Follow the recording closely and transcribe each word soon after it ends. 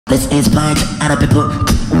This is Black Arab people.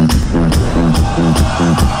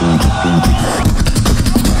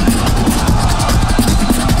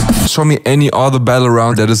 Show me any other battle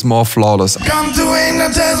round that is more flawless. Come to in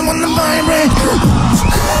the test when the vibrate.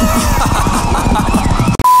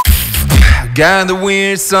 Got a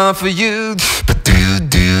weird song for you.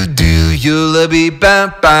 You'll be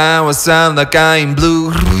bad by what sound like I'm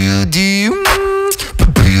blue.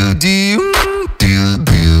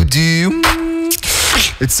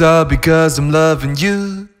 It's all because I'm loving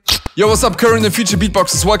you. Yo, what's up, current and future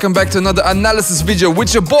beatboxers? Welcome back to another analysis video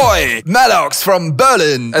with your boy Madox from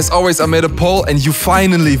Berlin. As always, I made a poll and you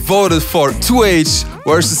finally voted for Two.H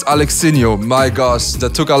versus Alexinho. My gosh,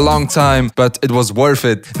 that took a long time, but it was worth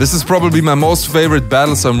it. This is probably my most favorite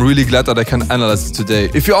battle, so I'm really glad that I can analyze it today.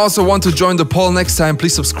 If you also want to join the poll next time,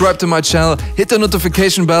 please subscribe to my channel, hit the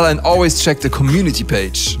notification bell and always check the community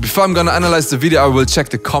page. Before I'm gonna analyze the video, I will check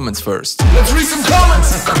the comments first. Let's read some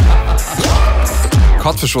comments.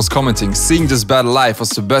 Codfish was commenting, seeing this battle live was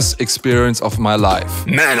the best experience of my life.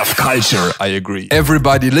 Man of culture. I agree.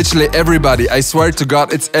 Everybody, literally everybody, I swear to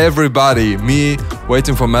God, it's everybody. Me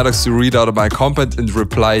waiting for Madox to read out my comment and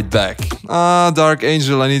reply it back. Ah, Dark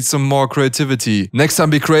Angel, I need some more creativity. Next time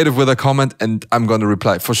be creative with a comment and I'm gonna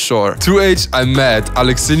reply for sure. Two.H, I'm mad.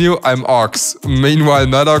 Alexinho, I'm ox. Meanwhile,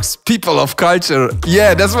 Madox, people of culture.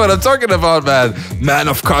 Yeah, that's what I'm talking about, man. Man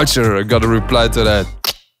of culture, I gotta reply to that.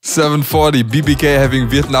 740, BBK having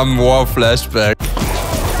Vietnam War flashback.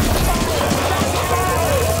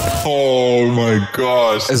 Oh my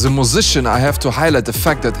gosh. As a musician, I have to highlight the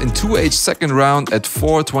fact that in Two.H second round at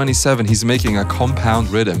 4:27, he's making a compound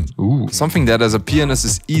rhythm. Ooh. Something that as a pianist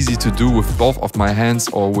is easy to do with both of my hands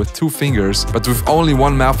or with two fingers, but with only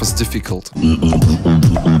one mouth is difficult.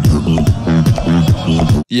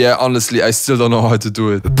 Yeah, honestly, I still don't know how to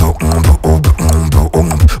do it.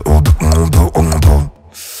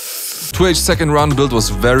 Two.H second round build was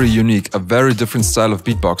very unique, a very different style of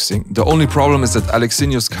beatboxing. The only problem is that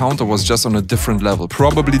Alexinho's counter was just on a different level.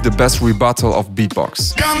 Probably the best rebuttal of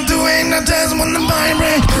beatbox. Come to in the test when the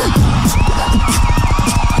vibrate.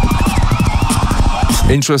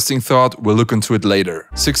 Interesting thought, we'll look into it later.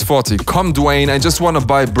 640, come Dwayne, I just wanna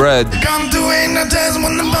buy bread. Come to in the test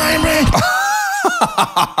when the vibrate.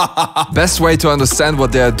 Best way to understand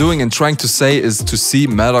what they are doing and trying to say is to see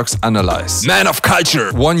Madox analyze. Man of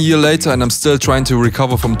culture. 1 year later and I'm still trying to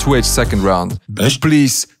recover from Two.H second round.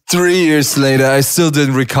 Please, 3 years later I still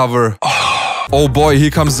didn't recover. Oh boy, here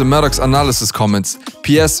comes the Madox analysis comments.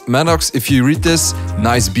 PS, Madox, if you read this,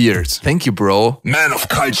 nice beard. Thank you, bro. Man of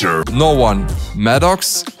culture. No one.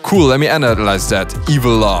 Madox? Cool, let me analyze that.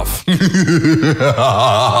 Evil laugh.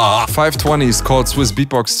 520 is called Swiss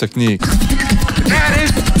beatbox technique. That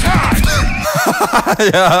is time.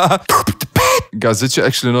 Yeah. Guys, did you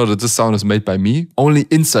actually know that this sound is made by me? Only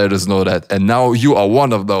insiders know that, and now you are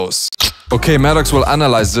one of those. Okay, Madox will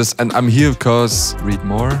analyze this, and I'm here because... Read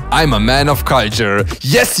more. I'm a man of culture.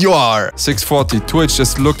 Yes, you are! 640, Two.H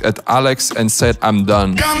just looked at Alex and said, I'm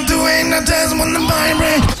done. Come to in the test when the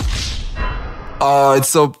vibrate. Oh, it's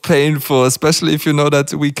so painful, especially if you know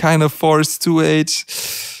that we kind of forced Two.H.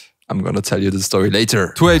 I'm gonna tell you the story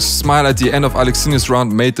later. Two.H smile at the end of Alexinho's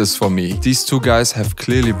round made this for me. These two guys have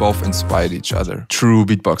clearly both inspired each other. True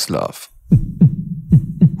beatbox love.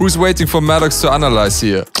 Who's waiting for Madox to analyze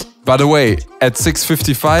here? By the way, at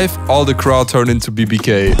 6:55, all the crowd turned into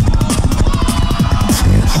BBK.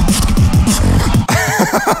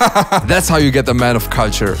 That's how you get a man of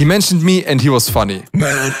culture. He mentioned me and he was funny.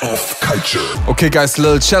 Man of culture. Okay guys,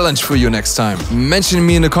 little challenge for you next time. Mention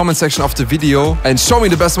me in the comment section of the video and show me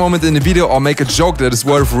the best moment in the video or make a joke that is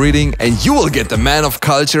worth reading and you will get the man of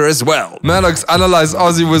culture as well. Madox analyzed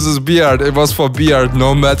Ozzy with his beard. It was for beard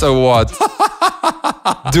no matter what.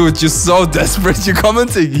 Dude, you're so desperate. You're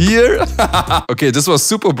commenting here? Okay, this was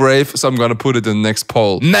super brave, so I'm gonna put it in the next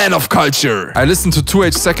poll. Man of culture. I listened to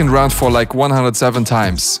Two.H second round for like 107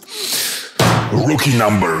 times. Rookie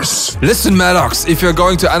numbers. Listen, Madox, if you're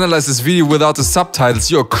going to analyze this video without the subtitles,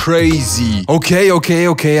 you're crazy. Okay,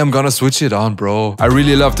 I'm gonna switch it on, bro. I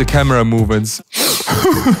really love the camera movements.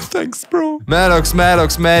 Thanks, bro. Madox,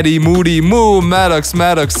 Maddie, Moody, Moo.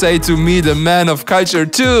 Madox, say to me the man of culture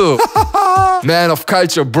too. Man of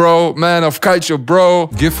culture, bro. Man of culture, bro.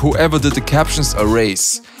 Give whoever did the captions a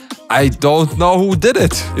raise. I don't know who did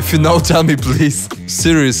it. If you know, tell me, please.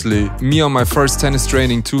 Seriously, me on my first tennis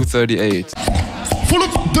training, 238. Full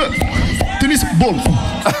of the tennis ball.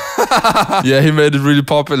 Yeah, he made it really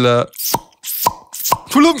popular.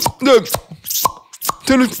 Full of the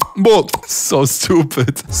tennis ball. So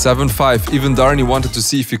stupid. 7-5. Even Darnie wanted to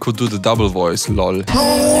see if he could do the double voice. Lol.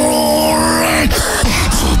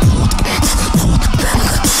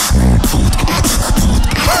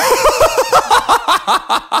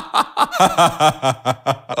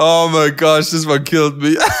 Oh my gosh, this one killed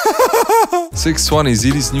me. 620,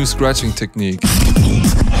 Zili's new scratching technique.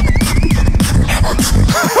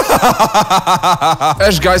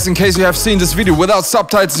 Ash, guys, in case you have seen this video without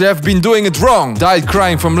subtitles, you have been doing it wrong. Died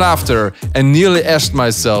crying from laughter and nearly ashed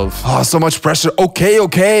myself. Oh, so much pressure.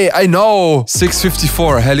 Okay, I know.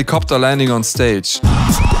 654, helicopter landing on stage.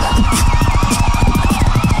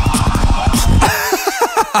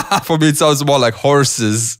 For me, it sounds more like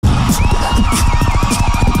horses.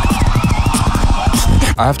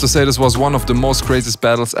 I have to say this was one of the most craziest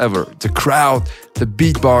battles ever. The crowd, the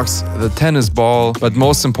beatbox, the tennis ball, but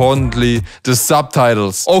most importantly, the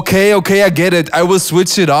subtitles. Okay, I get it. I will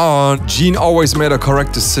switch it on. Gene always made a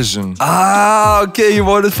correct decision. Ah, okay, he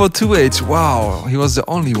voted for 2H. Wow, he was the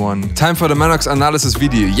only one. Time for the Madox analysis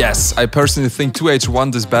video. Yes, I personally think 2H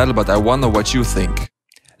won this battle, but I wonder what you think.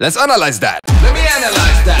 Let's analyze that. Let me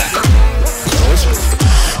analyze that.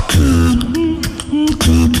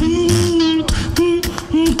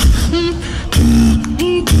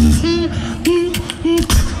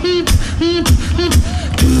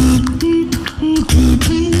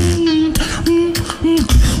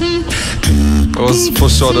 That was for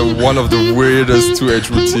sure one of the weirdest 2H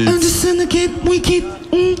routines.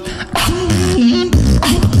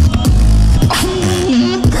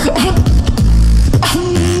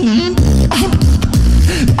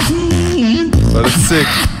 But it's sick.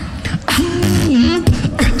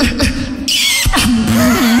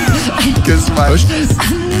 Kiss my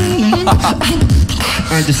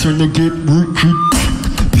I just wanna get rooted.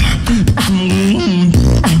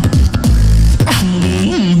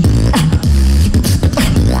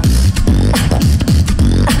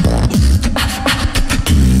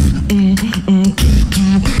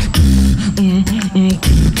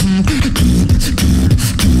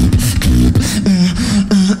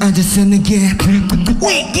 I just wanna get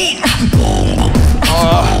wicked.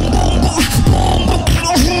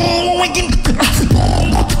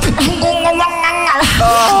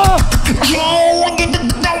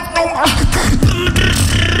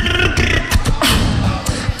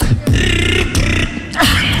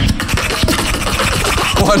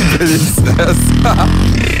 What is this?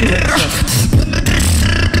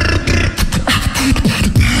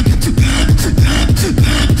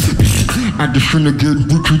 I just wanna get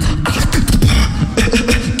wicked.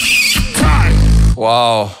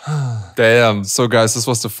 Wow. Damn. So guys, this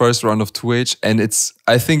was the first round of 2H and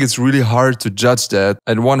I think it's really hard to judge that.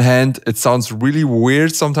 On one hand, it sounds really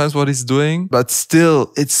weird sometimes what he's doing, but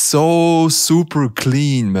still, it's so super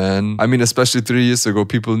clean, man. I mean, especially 3 years ago,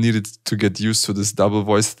 people needed to get used to this double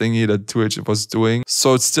voice thingy that 2H was doing.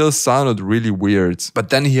 So it still sounded really weird, but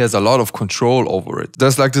then he has a lot of control over it.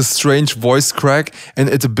 There's like this strange voice crack, and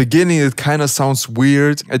at the beginning, it kind of sounds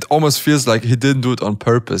weird. It almost feels like he didn't do it on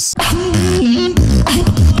purpose.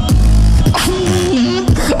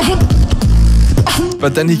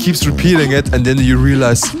 But then he keeps repeating it and then you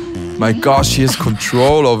realize, my gosh, he has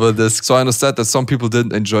control over this. So I understand that some people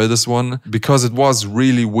didn't enjoy this one because it was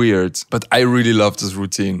really weird. But I really love this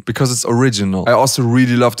routine because it's original. I also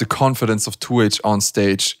really love the confidence of 2H on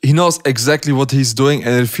stage. He knows exactly what he's doing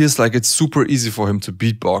and it feels like it's super easy for him to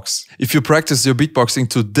beatbox. If you practice your beatboxing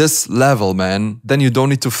to this level, man, then you don't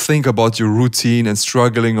need to think about your routine and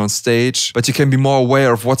struggling on stage, but you can be more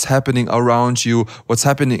aware of what's happening around you, what's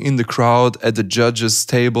happening in the crowd, at the judges'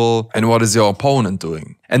 table, and what is your opponent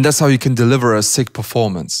doing. And that's how you can deliver a sick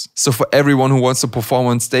performance. So for everyone who wants to perform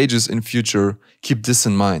on stages in future, keep this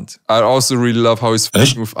in mind. I also really love how he's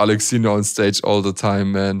fucking with Alexinho on stage all the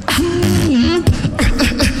time, man.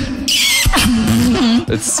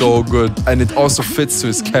 It's so good. And it also fits to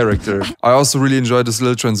his character. I also really enjoy this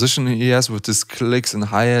little transition he has with his clicks and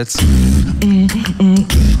hi-hats.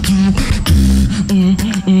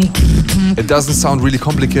 It doesn't sound really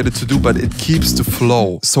complicated to do, but it keeps the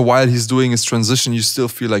flow. So while he's doing his transition, you still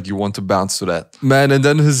feel like you want to bounce to that. Man, and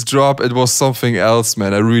then his drop, it was something else,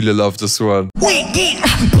 man. I really love this one.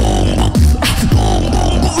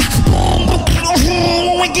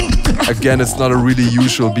 Again, it's not a really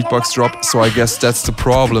usual beatbox drop, so I guess that's the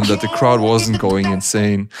problem, that the crowd wasn't going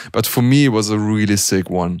insane. But for me, it was a really sick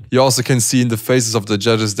one. You also can see in the faces of the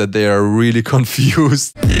judges that they are really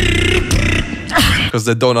confused. Because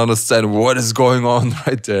they don't understand what is going on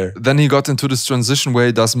right there. Then he got into this transition where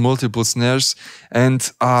he does multiple snares, and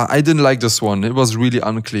I didn't like this one. It was really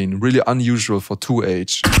unclean, really unusual for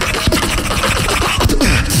 2H.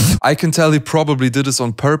 I can tell he probably did this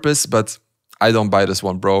on purpose, but I don't buy this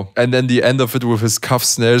one, bro. And then the end of it with his cuff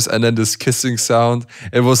snares and then this kissing sound,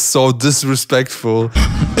 it was so disrespectful.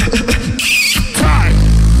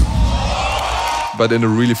 but in a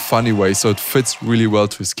really funny way, so it fits really well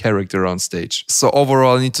to his character on stage. So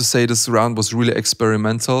overall, I need to say this round was really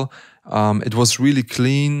experimental. It was really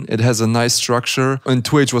clean, it has a nice structure, and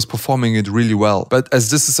Two.H was performing it really well. But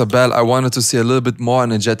as this is a battle, I wanted to see a little bit more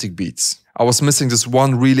energetic beats. I was missing this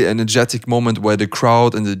one really energetic moment where the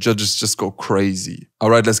crowd and the judges just go crazy.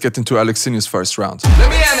 Alright, let's get into Alexinho's first round.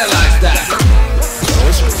 Let me analyze that.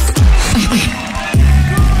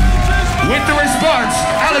 With the response,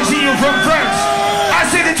 Alexinho from France. I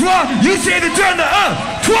say the trois, you say the deux, the un,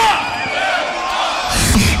 trois!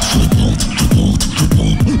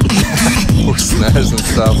 Snares and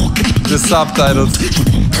stuff. The subtitles.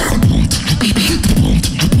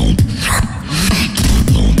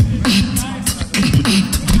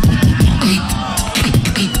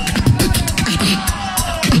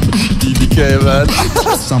 DBK, man.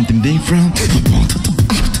 Something different.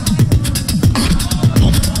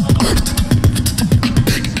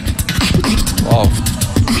 Wow.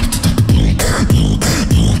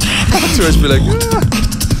 Two.H be like, ah.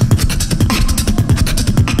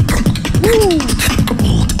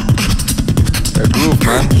 That groove,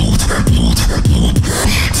 man.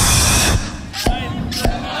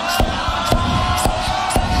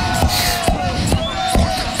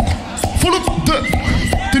 Follow the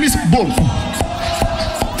tennis ball.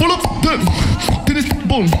 Follow the tennis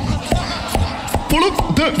ball. Follow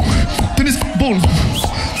the tennis ball.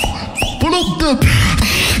 Follow the.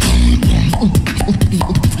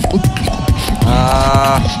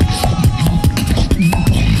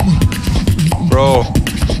 Bro,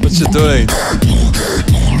 what you doing?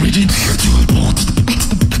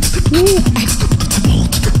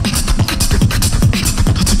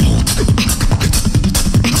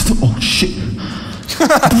 Oh shit.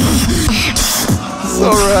 So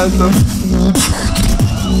random.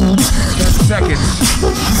 10 seconds.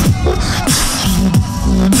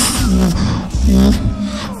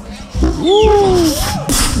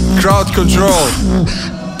 Crowd control.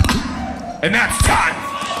 And that's time.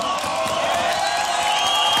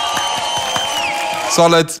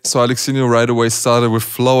 Solid. So Alexinho right away started with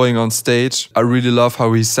flowing on stage. I really love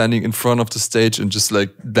how he's standing in front of the stage and just like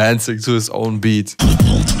dancing to his own beat.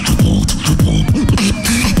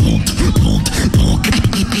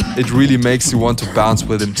 It really makes you want to bounce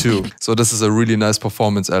with him too. So this is a really nice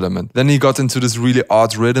performance element. Then he got into this really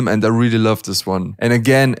odd rhythm and I really love this one. And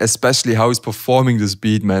again, especially how he's performing this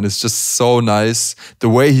beat, man, it's just so nice. The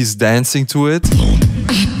way he's dancing to it.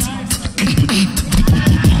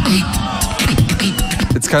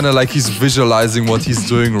 It's kind of like he's visualizing what he's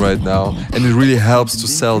doing right now, and it really helps to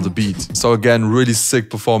sell the beat. So again, really sick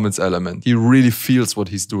performance element. He really feels what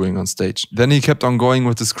he's doing on stage. Then he kept on going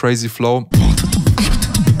with this crazy flow.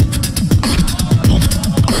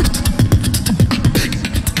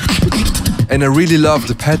 And I really love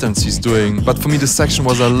the patterns he's doing, but for me this section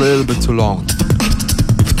was a little bit too long.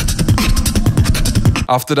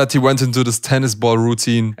 After that, he went into this tennis ball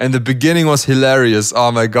routine, and the beginning was hilarious.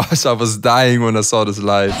 Oh my gosh, I was dying when I saw this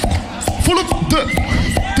live. Follow the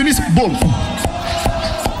tennis ball.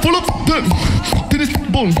 Follow the tennis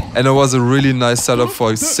ball. And it was a really nice setup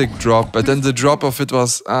for a sick drop, but then the drop of it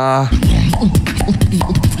was,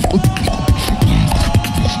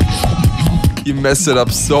 he messed it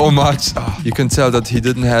up so much. You can tell that he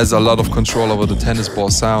didn't have a lot of control over the tennis ball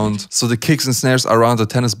sound. So the kicks and snares around the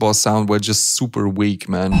tennis ball sound were just super weak,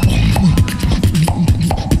 man.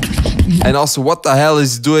 And also, what the hell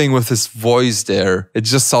is he doing with his voice there? It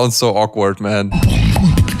just sounds so awkward, man.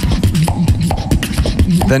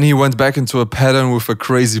 Then he went back into a pattern with a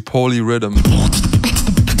crazy poly rhythm.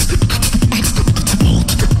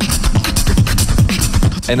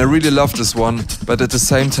 And I really love this one, but at the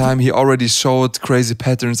same time he already showed crazy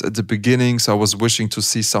patterns at the beginning, so I was wishing to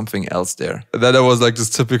see something else there. And then there was like this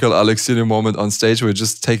typical Alexinho moment on stage where he's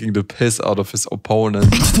just taking the piss out of his opponent.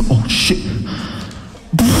 Oh shit.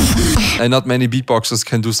 And not many beatboxers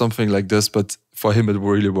can do something like this, but for him it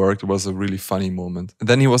really worked. It was a really funny moment. And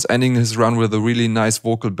then he was ending his run with a really nice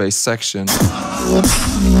vocal-based section. 10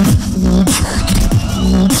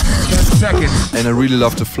 seconds. And I really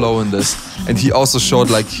love the flow in this. And he also showed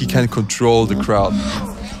like he can control the crowd.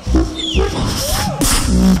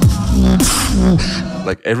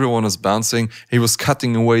 Like everyone was bouncing, he was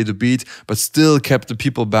cutting away the beat, but still kept the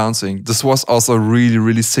people bouncing. This was also a really,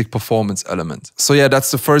 really sick performance element. So yeah, that's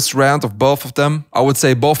the first round of both of them. I would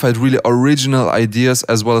say both had really original ideas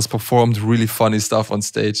as well as performed really funny stuff on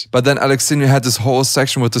stage. But then Alexinho had this whole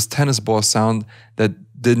section with this tennis ball sound that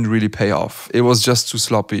didn't really pay off. It was just too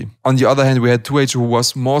sloppy. On the other hand, we had 2H, who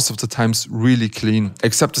was most of the times really clean,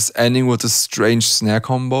 except this ending with a strange snare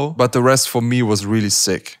combo, but the rest for me was really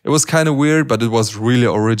sick. It was kind of weird, but it was really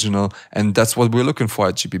original, and that's what we're looking for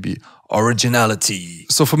at GBB. Originality.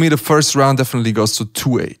 So for me, the first round definitely goes to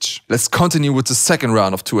 2H. Let's continue with the second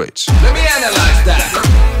round of 2H. Let me analyze that.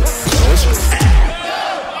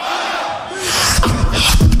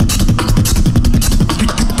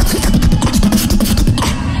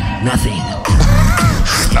 Nothing.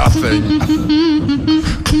 Nothing.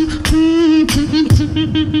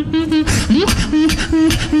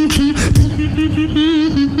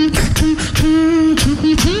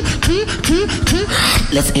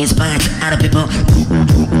 Let's inspire other people.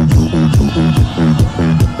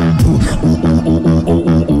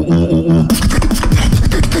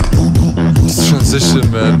 This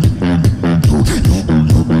transition, man.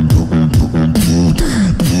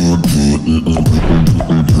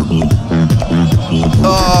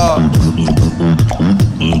 Oh.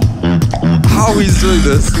 How he's doing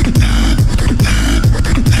this?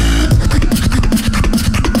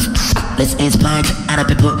 Let's inspire other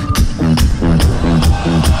people.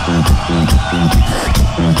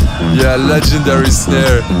 Yeah, legendary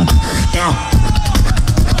snare. Down.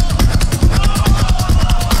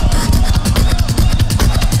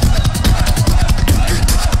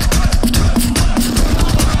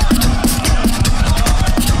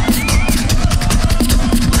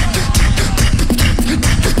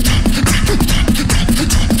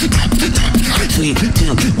 Three,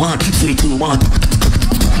 two, one, 3, 2, 1.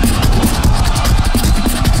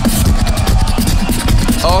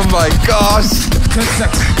 Oh my gosh.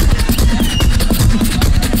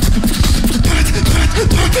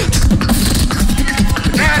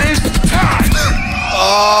 That is time. Oh.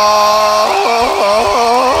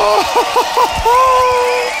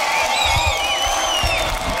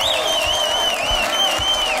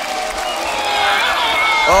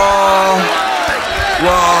 Oh.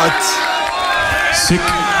 What? Sick.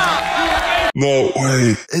 No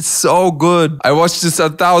way. It's so good. I watched this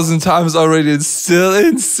 1,000 times already. It's still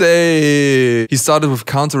insane. He started with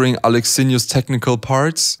countering Alexinho's technical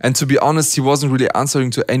parts. And to be honest, he wasn't really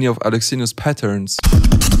answering to any of Alexinho's patterns.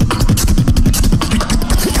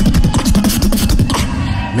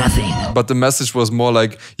 Nothing. But the message was more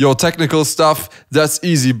like, yo, technical stuff, that's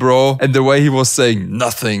easy, bro. And the way he was saying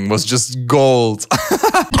nothing was just gold.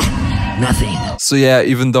 Nothing. So yeah,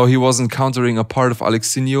 even though he wasn't countering a part of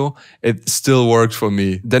Alexinho, it still worked for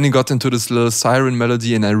me. Then he got into this little siren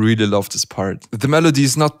melody and I really loved this part. The melody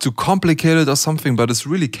is not too complicated or something, but it's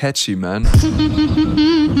really catchy, man.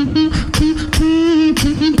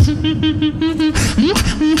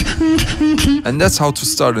 And that's how to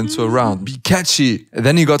start into a round. Be catchy. And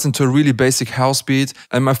then he got into a really basic house beat.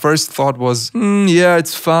 And my first thought was, yeah,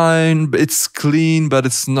 it's fine. It's clean, but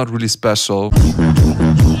it's not really special.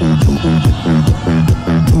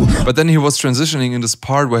 But then he was transitioning in this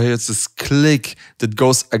part where he has this click that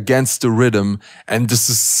goes against the rhythm. And this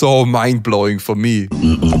is so mind-blowing for me.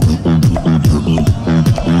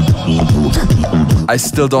 I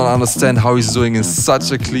still don't understand how he's doing in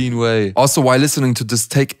such a clean way. Also, while listening to this,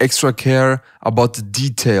 take extra care about the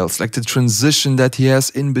details, like the transition that he has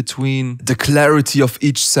in between, the clarity of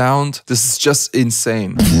each sound. This is just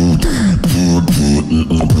insane.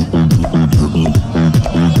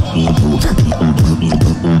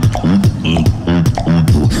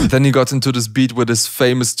 Then he got into this beat with his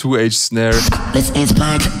famous 2H snare. Let's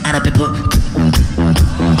inspire other people.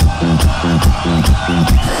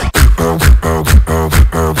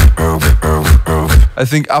 I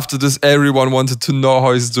think after this, everyone wanted to know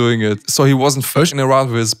how he's doing it. So he wasn't fushing around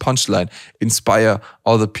with his punchline, inspire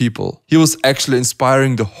other people. He was actually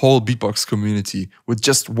inspiring the whole beatbox community with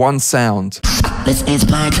just one sound. Let's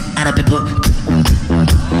inspire other people.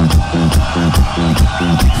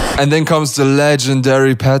 And then comes the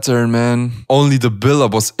legendary pattern, man. Only the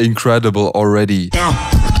build-up was incredible already. Down.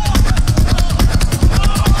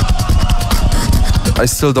 I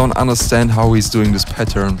still don't understand how he's doing this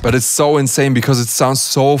pattern, but it's so insane because it sounds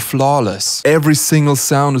so flawless. Every single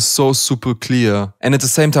sound is so super clear, and at the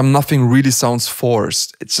same time nothing really sounds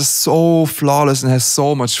forced. It's just so flawless and has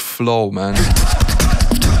so much flow, man.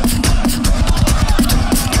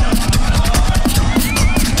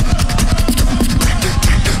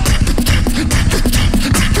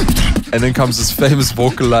 And then comes this famous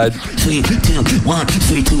vocal line. 3, 2, 1,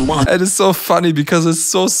 3, 2, 1. And it's so funny because it's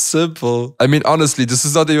so simple. I mean, honestly, this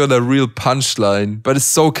is not even a real punchline, but it's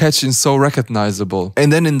so catchy and so recognizable.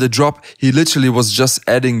 And then in the drop, he literally was just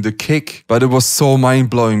adding the kick, but it was so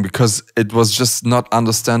mind-blowing because it was just not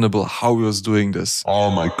understandable how he was doing this.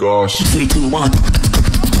 Oh my gosh. 3, 2, 1.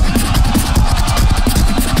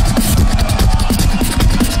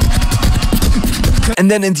 And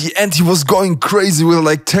then in the end, he was going crazy with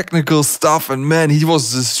like technical stuff, and man, he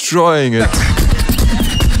was destroying it.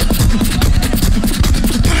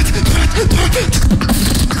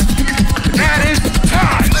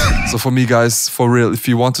 So for me, guys, for real, if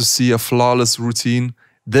you want to see a flawless routine,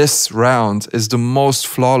 this round is the most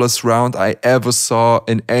flawless round I ever saw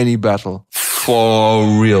in any battle.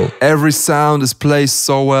 For real. Every sound is placed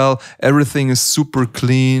so well. Everything is super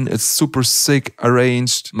clean. It's super sick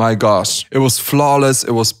arranged. My gosh. It was flawless.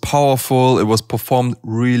 It was powerful. It was performed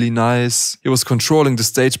really nice. He was controlling the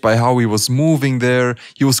stage by how he was moving there.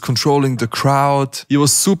 He was controlling the crowd. He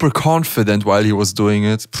was super confident while he was doing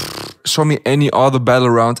it. Show me any other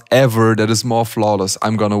battle round ever that is more flawless.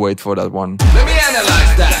 I'm gonna wait for that one. Let me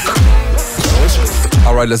analyze that.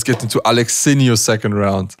 Alright, let's get into Alexinho's second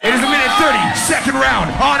round. It is a minute 30, second round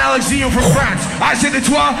on Alexinho from France. I say the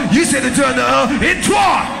trois, you say the deux, the un, et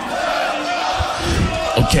trois.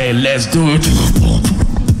 Okay, let's do it.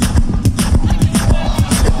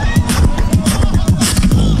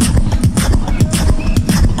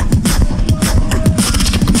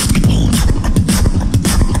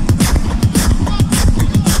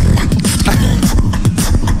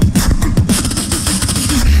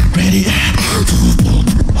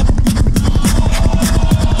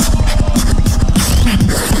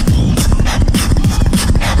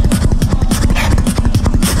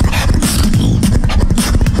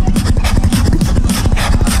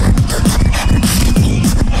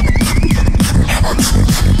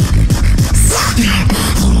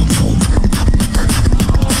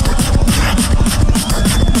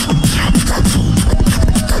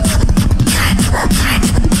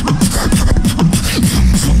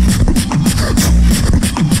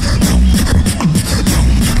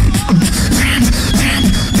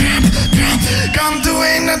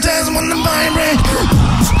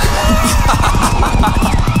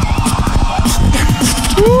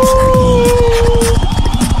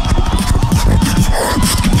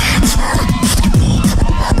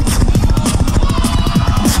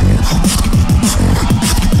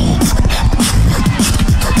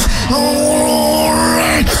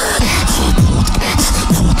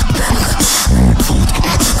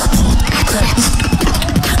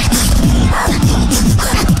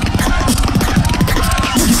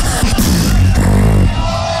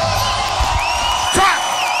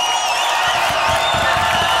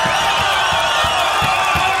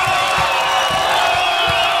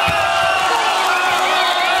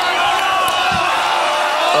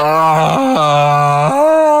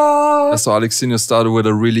 So Alexinho started with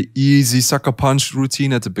a really easy sucker punch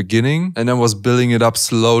routine at the beginning and then was building it up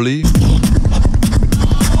slowly.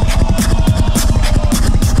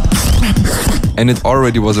 And it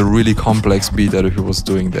already was a really complex beat that he was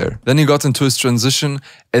doing there. Then he got into his transition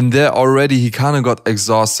and there already he kind of got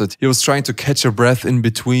exhausted. He was trying to catch a breath in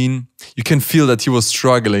between. You can feel that he was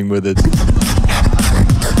struggling with it.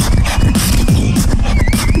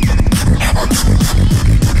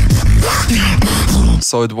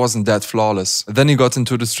 So it wasn't that flawless. Then he got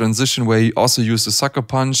into this transition where he also used a sucker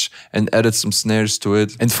punch and added some snares to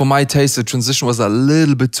it. And for my taste, the transition was a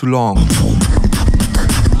little bit too long.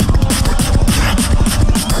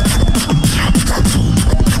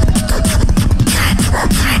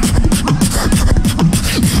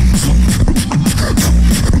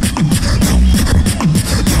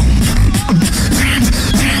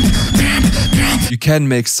 You can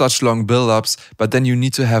make such long build-ups, but then you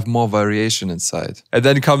need to have more variation inside. And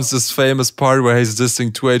then comes this famous part where he's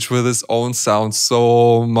dissing Two.H with his own sound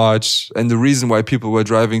so much. And the reason why people were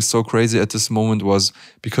driving so crazy at this moment was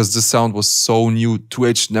because this sound was so new.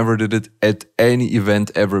 Two.H never did it at any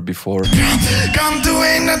event ever before.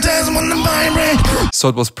 So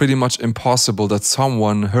it was pretty much impossible that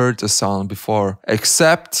someone heard the sound before,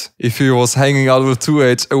 except if he was hanging out with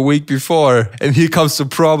Two.H a week before. And here comes the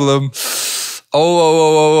problem.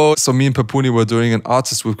 Oh. So me and Papuni were doing an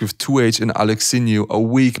artist week with Two.H and Alexinho a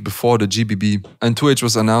week before the GBB. And Two.H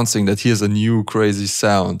was announcing that he has a new crazy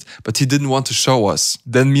sound, but he didn't want to show us.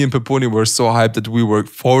 Then me and Papuni were so hyped that we were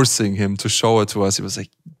forcing him to show it to us. He was like,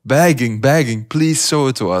 begging, please show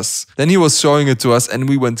it to us. Then he was showing it to us and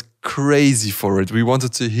we went crazy for it. We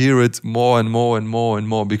wanted to hear it more and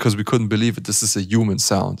more because we couldn't believe it. This is a human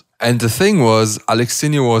sound. And the thing was,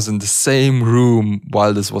 Alexinho was in the same room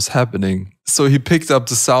while this was happening. So he picked up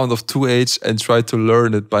the sound of Two.H and tried to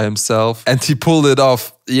learn it by himself. And he pulled it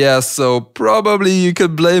off. Yeah, so probably you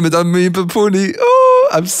can blame it on me, Papuni. Oh,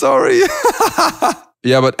 I'm sorry.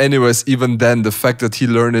 Yeah, but anyways, even then, the fact that he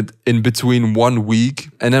learned it in between 1 week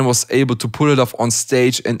and then was able to pull it off on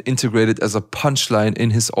stage and integrate it as a punchline in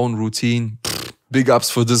his own routine, Big ups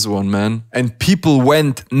for this one, man. And people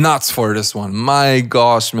went nuts for this one. My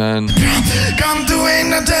gosh, man. Come to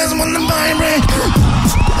hypnotize when the vibrate.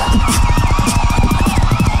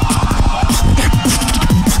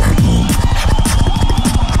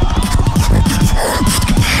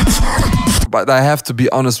 But I have to be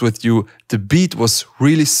honest with you, the beat was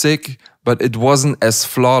really sick, but it wasn't as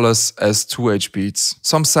flawless as Two.H beats.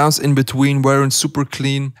 Some sounds in between weren't super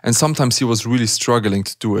clean, and sometimes he was really struggling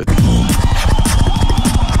to do it.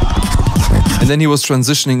 And then he was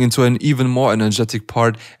transitioning into an even more energetic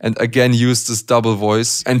part and again used this double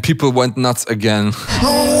voice, and people went nuts again.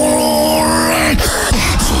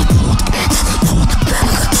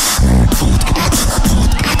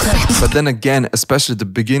 But then again, especially the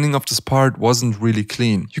beginning of this part wasn't really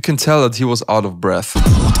clean. You can tell that he was out of breath.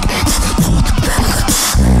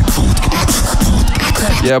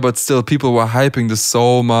 Yeah, but still, people were hyping this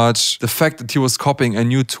so much. The fact that he was copying a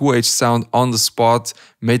new Two.H sound on the spot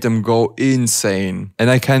made them go insane.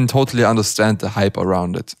 And I can totally understand the hype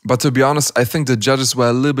around it. But to be honest, I think the judges were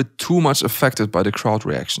a little bit too much affected by the crowd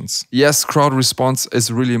reactions. Yes, crowd response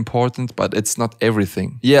is really important, but it's not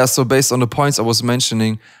everything. Yeah, so based on the points I was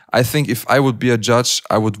mentioning, I think if I would be a judge,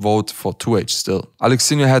 I would vote for Two.H still.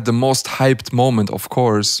 Alexinho had the most hyped moment, of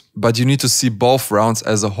course, but you need to see both rounds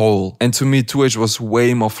as a whole. And to me, Two.H was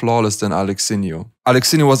way more flawless than Alexinho.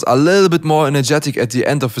 Alexinho was a little bit more energetic at the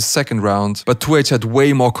end of his second round, but Two.H had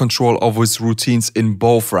way more control over his routines in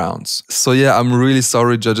both rounds. So yeah, I'm really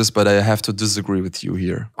sorry judges, but I have to disagree with you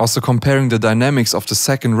here. Also comparing the dynamics of the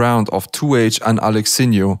second round of Two.H and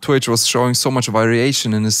Alexinho, Two.H was showing so much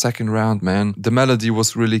variation in his second round, man. The melody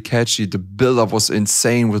was really catchy, the build-up was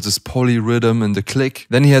insane with this polyrhythm and the click.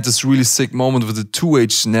 Then he had this really sick moment with the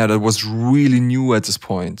Two.H snare that was really new at this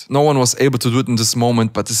point. No one was able to do it in this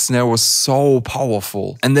moment, but the snare was so powerful.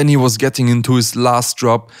 And then he was getting into his last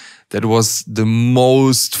drop that was the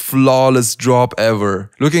most flawless drop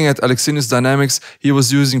ever. Looking at Alexinho's dynamics, he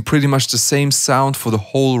was using pretty much the same sound for the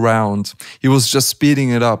whole round. He was just speeding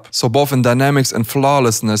it up. So both in dynamics and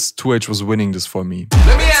flawlessness, Two.H was winning this for me.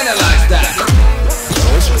 Let me analyze that.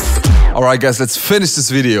 Alright guys, let's finish this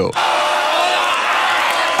video.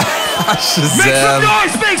 Shazam. Make some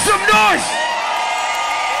noise, make some noise!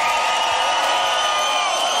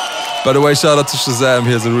 By the way, shout out to Shazam,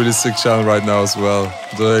 he has a really sick channel right now as well,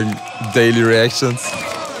 doing daily reactions.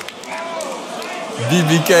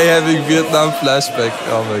 BBK having Vietnam flashback,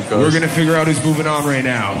 oh my gosh. We're gonna figure out who's moving on right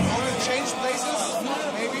now.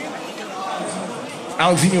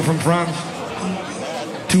 Alexinho from France,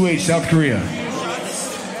 Two.H South Korea.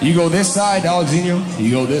 You go this side, Alexinho, you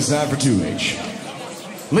go this side for Two.H.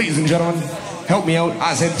 Ladies and gentlemen, help me out.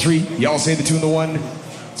 I said 3, y'all say the 2 and the 1.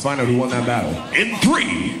 Let's find out who won that battle. In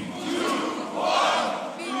 3.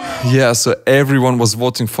 Yeah, so everyone was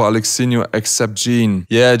voting for Alexinho except Gene.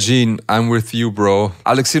 Yeah, Gene, I'm with you, bro.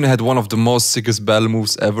 Alexinho had one of the most sickest battle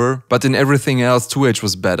moves ever, but in everything else, Two.H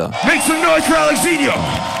was better. Make some noise for Alexinho!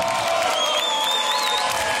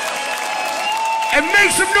 And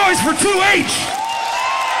make some noise for Two.H!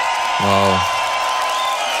 Wow.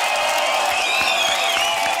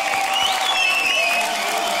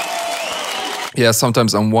 Yeah,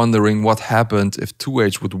 sometimes I'm wondering what happened if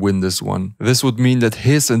Two.H would win this one. This would mean that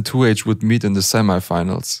his and Two.H would meet in the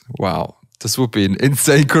semifinals. Wow. This would be an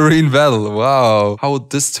insane Korean battle. Wow. How would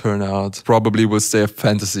this turn out? Probably will stay a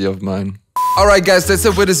fantasy of mine. Alright guys, that's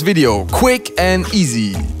it with this video. Quick and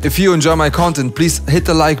easy. If you enjoy my content, please hit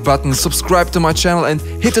the like button, subscribe to my channel and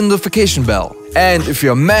hit the notification bell. And if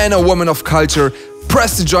you're a man or woman of culture,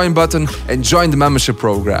 press the join button and join the membership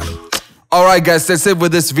program. Alright guys, that's it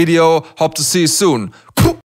with this video. Hope to see you soon.